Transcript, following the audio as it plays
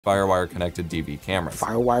FireWire connected DV cameras.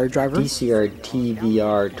 FireWire driver. DCR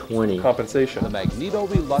TVR20. Compensation. The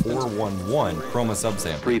magneto-reluctant 411 chroma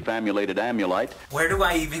subsample. Prefamulated amulite. Where do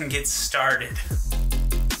I even get started?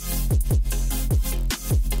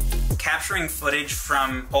 Capturing footage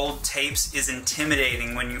from old tapes is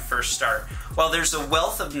intimidating when you first start. While there's a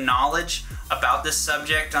wealth of knowledge about this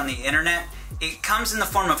subject on the internet, it comes in the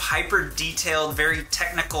form of hyper-detailed, very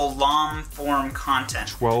technical, long-form content.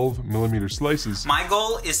 12mm slices. My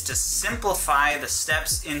goal is to simplify the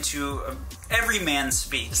steps into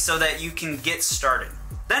everyman-speak so that you can get started.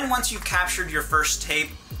 Then once you've captured your first tape,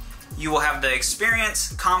 you will have the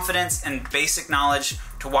experience, confidence, and basic knowledge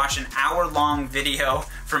to watch an hour-long video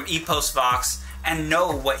from EposVox and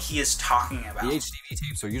know what he is talking about. The HDV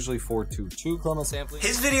tapes are usually 422 chroma sampling.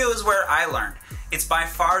 His video is where I learned. It's by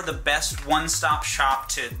far the best one-stop shop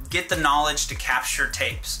to get the knowledge to capture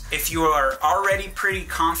tapes. If you are already pretty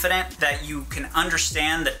confident that you can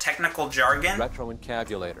understand the technical jargon,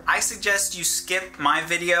 Retroencabulator. I suggest you skip my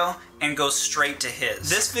video and go straight to his.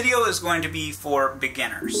 This video is going to be for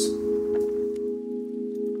beginners.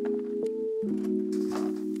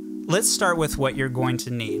 Let's start with what you're going to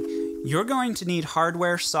need. You're going to need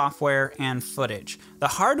hardware, software, and footage. The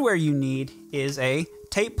hardware you need is a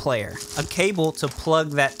tape player, a cable to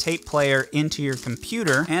plug that tape player into your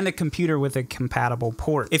computer, and a computer with a compatible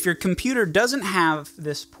port. If your computer doesn't have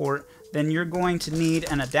this port, then you're going to need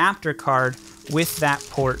an adapter card with that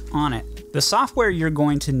port on it. The software you're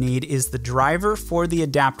going to need is the driver for the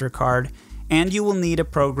adapter card, and you will need a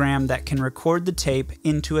program that can record the tape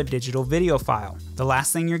into a digital video file. The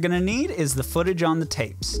last thing you're gonna need is the footage on the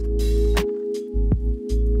tapes.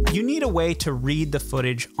 You need a way to read the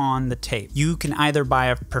footage on the tape. You can either buy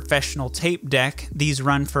a professional tape deck, these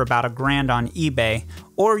run for about $1,000 on eBay,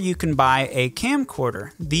 or you can buy a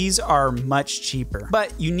camcorder. These are much cheaper,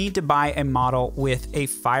 but you need to buy a model with a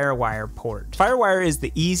FireWire port. FireWire is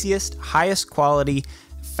the easiest, highest quality,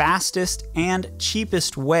 fastest and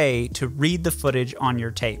cheapest way to read the footage on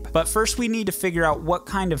your tape. But first we need to figure out what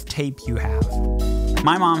kind of tape you have.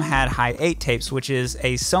 My mom had Hi8 tapes, which is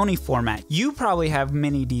a Sony format. You probably have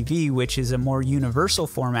Mini DV, which is a more universal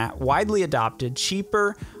format, widely adopted,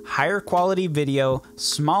 cheaper, higher quality video,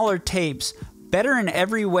 smaller tapes, better in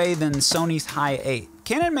every way than Sony's Hi8.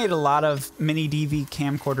 Canon made a lot of Mini DV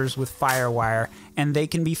camcorders with FireWire, and they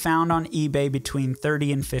can be found on eBay between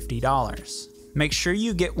 $30 and $50. Make sure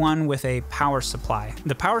you get one with a power supply.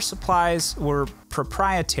 The power supplies were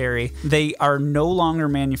proprietary. They are no longer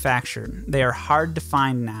manufactured. They are hard to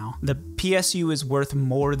find now. The PSU is worth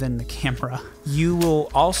more than the camera. You will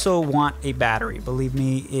also want a battery. Believe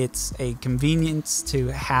me, it's a convenience to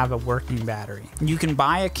have a working battery. You can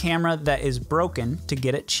buy a camera that is broken to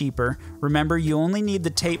get it cheaper. Remember, you only need the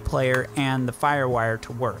tape player and the FireWire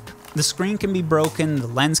to work. The screen can be broken, the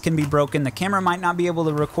lens can be broken, the camera might not be able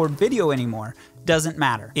to record video anymore. Doesn't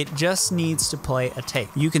matter. It just needs to play a tape.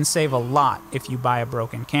 You can save a lot if you buy a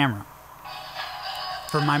broken camera.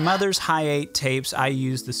 For my mother's Hi8 tapes, I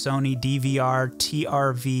used the Sony DVR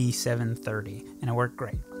TRV730, and it worked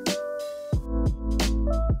great.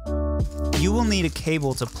 You will need a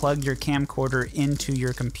cable to plug your camcorder into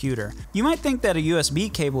your computer. You might think that a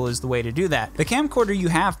USB cable is the way to do that. The camcorder you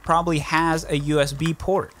have probably has a USB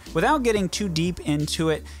port. Without getting too deep into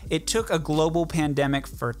it, it took a global pandemic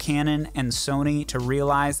for Canon and Sony to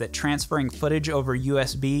realize that transferring footage over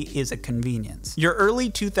USB is a convenience. Your early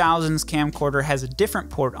 2000s camcorder has a different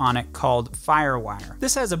port on it called FireWire.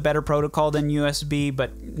 This has a better protocol than USB,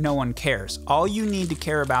 but no one cares. All you need to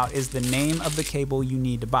care about is the name of the cable you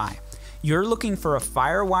need to buy. You're looking for a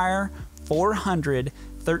FireWire 400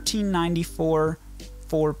 1394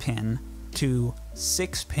 4-pin to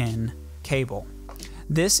 6-pin cable.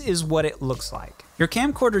 This is what it looks like. Your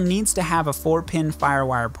camcorder needs to have a 4-pin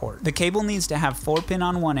FireWire port. The cable needs to have 4-pin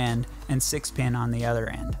on one end and 6-pin on the other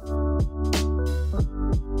end.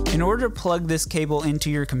 In order to plug this cable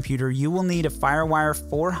into your computer, you will need a FireWire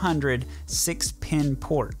 400 6-pin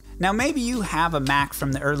port. Now maybe you have a Mac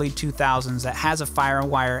from the early 2000s that has a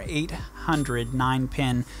FireWire 800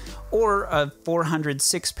 9-pin or a 400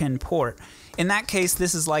 6-pin port. In that case,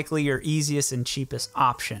 this is likely your easiest and cheapest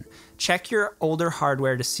option. Check your older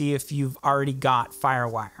hardware to see if you've already got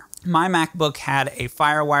FireWire. My MacBook had a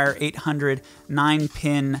FireWire 800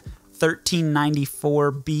 9-pin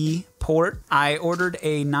 1394B port. I ordered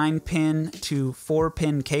a 9-pin to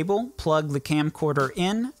 4-pin cable, plugged the camcorder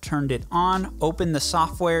in, turned it on, opened the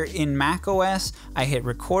software in macOS. I hit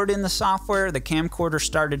record in the software. The camcorder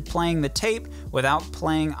started playing the tape without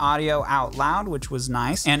playing audio out loud, which was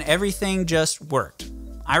nice, and everything just worked.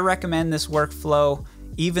 I recommend this workflow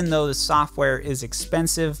even though the software is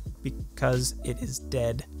expensive because because it is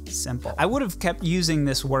dead simple. I would have kept using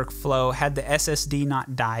this workflow had the SSD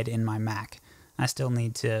not died in my Mac. I still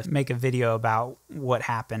need to make a video about what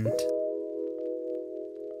happened.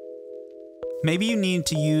 Maybe you need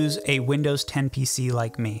to use a Windows 10 PC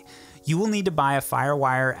like me. You will need to buy a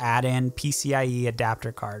FireWire add-in PCIe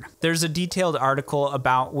adapter card. There's a detailed article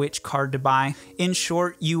about which card to buy. In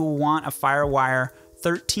short, you will want a FireWire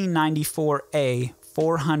 1394A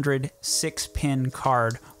 400 6-pin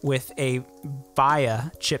card with a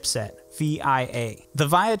VIA chipset. VIA. The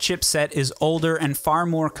VIA chipset is older and far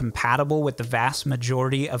more compatible with the vast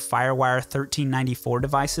majority of FireWire 1394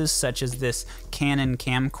 devices, such as this Canon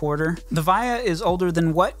camcorder. The VIA is older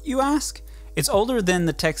than what, you ask? It's older than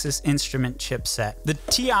the Texas Instrument chipset. The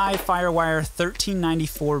TI FireWire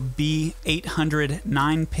 1394B 800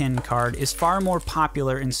 9-pin card is far more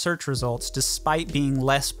popular in search results despite being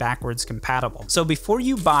less backwards compatible. So before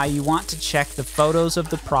you buy, you want to check the photos of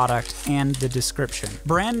the product and the description.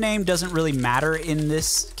 Brand name doesn't really matter in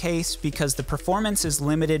this case because the performance is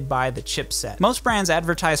limited by the chipset. Most brands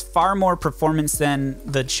advertise far more performance than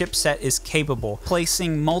the chipset is capable,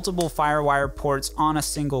 placing multiple FireWire ports on a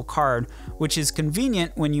single card, which is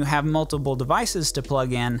convenient when you have multiple devices to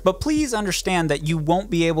plug in, but please understand that you won't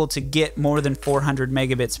be able to get more than 400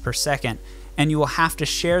 megabits per second, and you will have to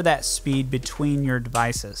share that speed between your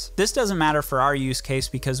devices. This doesn't matter for our use case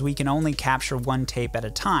because we can only capture one tape at a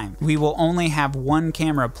time. We will only have one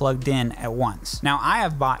camera plugged in at once. Now I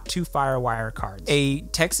have bought two FireWire cards, a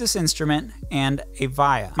Texas Instrument and a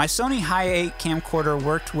VIA. My Sony Hi8 camcorder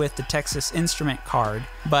worked with the Texas Instrument card,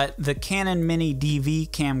 but the Canon Mini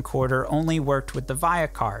DV camcorder only worked with the VIA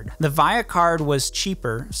card. The VIA card was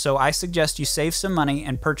cheaper, so I suggest you save some money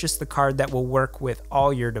and purchase the card that will work with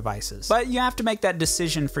all your devices. But you have to make that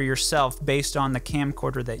decision for yourself based on the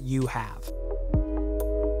camcorder that you have.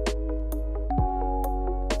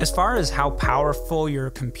 As far as how powerful your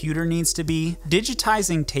computer needs to be,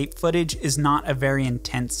 digitizing tape footage is not a very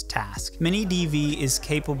intense task. Mini DV is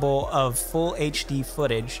capable of full HD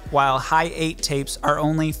footage, while Hi8 tapes are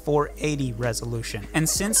only 480 resolution. And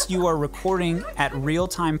since you are recording at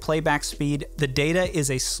real-time playback speed, the data is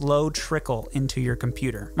a slow trickle into your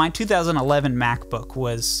computer. My 2011 MacBook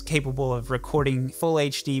was capable of recording full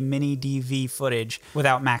HD Mini DV footage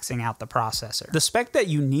without maxing out the processor. The spec that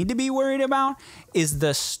you need to be worried about is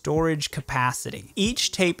the storage capacity. Each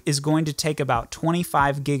tape is going to take about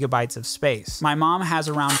 25 gigabytes of space. My mom has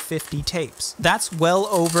around 50 tapes. That's well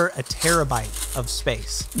over a terabyte of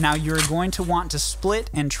space. Now you're going to want to split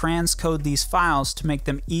and transcode these files to make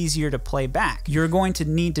them easier to play back. You're going to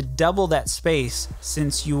need to double that space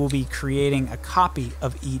since you will be creating a copy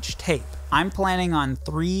of each tape. I'm planning on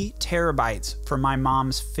 3 terabytes for my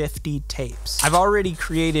mom's 50 tapes. I've already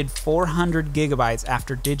created 400 gigabytes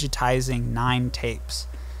after digitizing 9 tapes.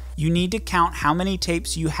 You need to count how many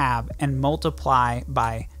tapes you have and multiply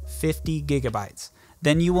by 50 gigabytes.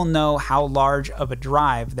 Then you will know how large of a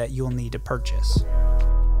drive that you'll need to purchase.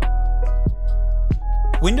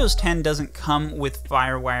 Windows 10 doesn't come with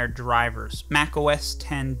FireWire drivers. Mac OS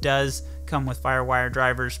 10 does come with FireWire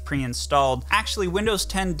drivers pre-installed. Actually, Windows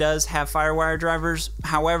 10 does have FireWire drivers.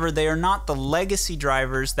 However, they are not the legacy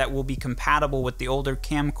drivers that will be compatible with the older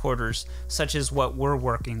camcorders, such as what we're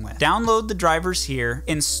working with. Download the drivers here,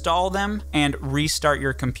 install them, and restart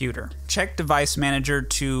your computer. Check Device Manager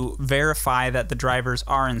to verify that the drivers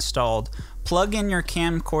are installed. Plug in your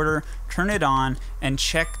camcorder, turn it on, and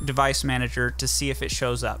check Device Manager to see if it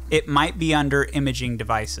shows up. It might be under imaging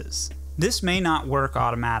devices. This may not work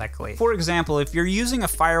automatically. For example, if you're using a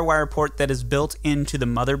FireWire port that is built into the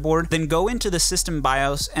motherboard, then go into the system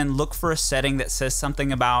BIOS and look for a setting that says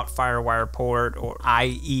something about FireWire port or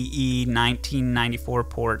IEE 1994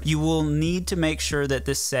 port. You will need to make sure that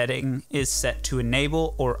this setting is set to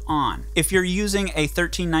enable or on. If you're using a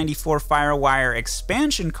 1394 FireWire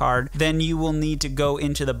expansion card, then you will need to go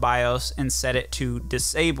into the BIOS and set it to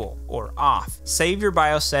disable or off. Save your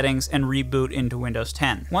BIOS settings and reboot into Windows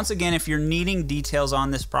 10. Once again, if you're needing details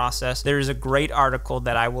on this process, there is a great article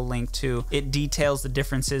that I will link to. It details the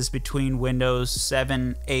differences between Windows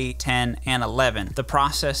 7, 8, 10, and 11. The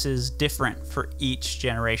process is different for each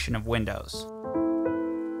generation of Windows.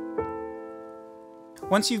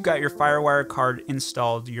 Once you've got your FireWire card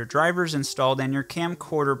installed, your drivers installed, and your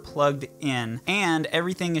camcorder plugged in, and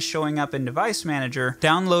everything is showing up in Device Manager,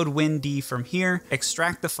 download WinD from here,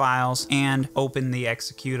 extract the files, and open the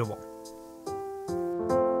executable.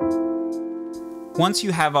 Once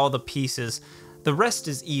you have all the pieces, The rest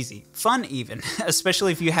is easy, fun even,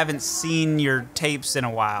 especially if you haven't seen your tapes in a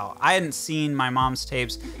while. I hadn't seen my mom's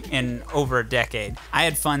tapes in over a decade. I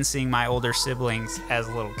had fun seeing my older siblings as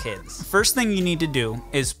little kids. First thing you need to do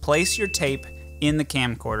is place your tape in the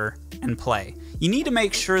camcorder and play. You need to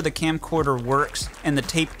make sure the camcorder works and the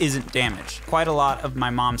tape isn't damaged. Quite a lot of my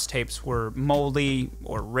mom's tapes were moldy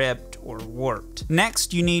or ripped or warped.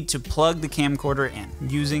 Next, you need to plug the camcorder in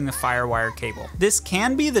using the FireWire cable. This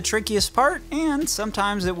can be the trickiest part, and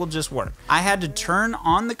sometimes it will just work. I had to turn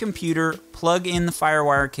on the computer, plug in the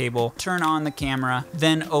FireWire cable, turn on the camera,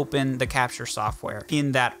 then open the capture software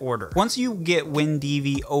in that order. Once you get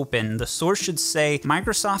WinDV open, the source should say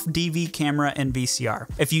Microsoft DV camera and VCR.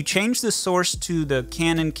 If you change the source to the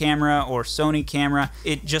Canon camera or Sony camera,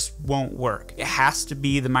 it just won't work. It has to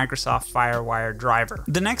be the Microsoft FireWire driver.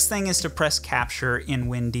 The next thing is to press capture in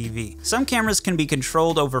WinDV. Some cameras can be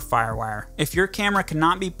controlled over FireWire. If your camera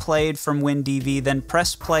cannot be played from WinDV, then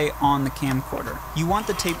press play on the camcorder. You want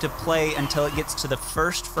the tape to play until it gets to the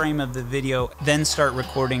first frame of the video, then start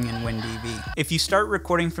recording in WinDV. If you start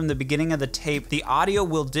recording from the beginning of the tape, the audio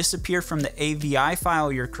will disappear from the AVI file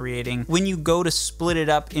you're creating when you go to split it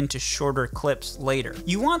up into shorter clips later.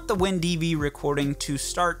 You want the WinDV recording to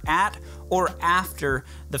start at or after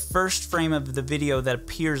the first frame of the video that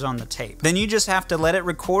appears on the tape. Then you just have to let it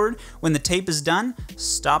record. When the tape is done,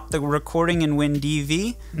 stop the recording in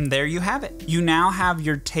WinDV, and there you have it. You now have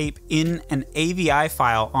your tape in an AVI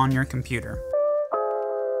file on your computer.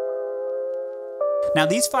 Now,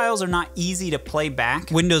 these files are not easy to play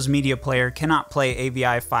back. Windows Media Player cannot play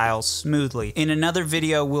AVI files smoothly. In another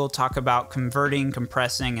video, we'll talk about converting,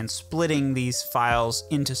 compressing, and splitting these files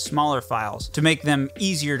into smaller files to make them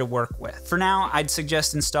easier to work with. For now, I'd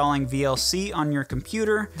suggest installing VLC on your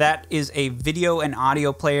computer. That is a video and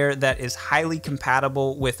audio player that is highly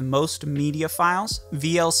compatible with most media files.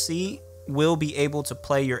 VLC will be able to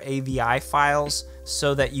play your AVI files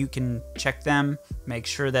so that you can check them, make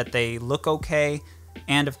sure that they look okay,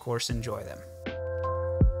 and of course enjoy them.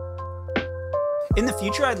 In the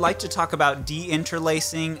future, I'd like to talk about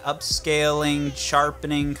deinterlacing, upscaling,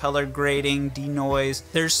 sharpening, color grading, denoise.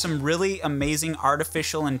 There's some really amazing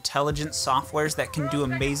artificial intelligence softwares that can do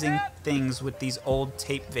amazing things with these old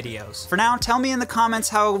tape videos. For now, tell me in the comments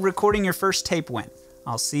how recording your first tape went.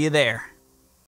 I'll see you there.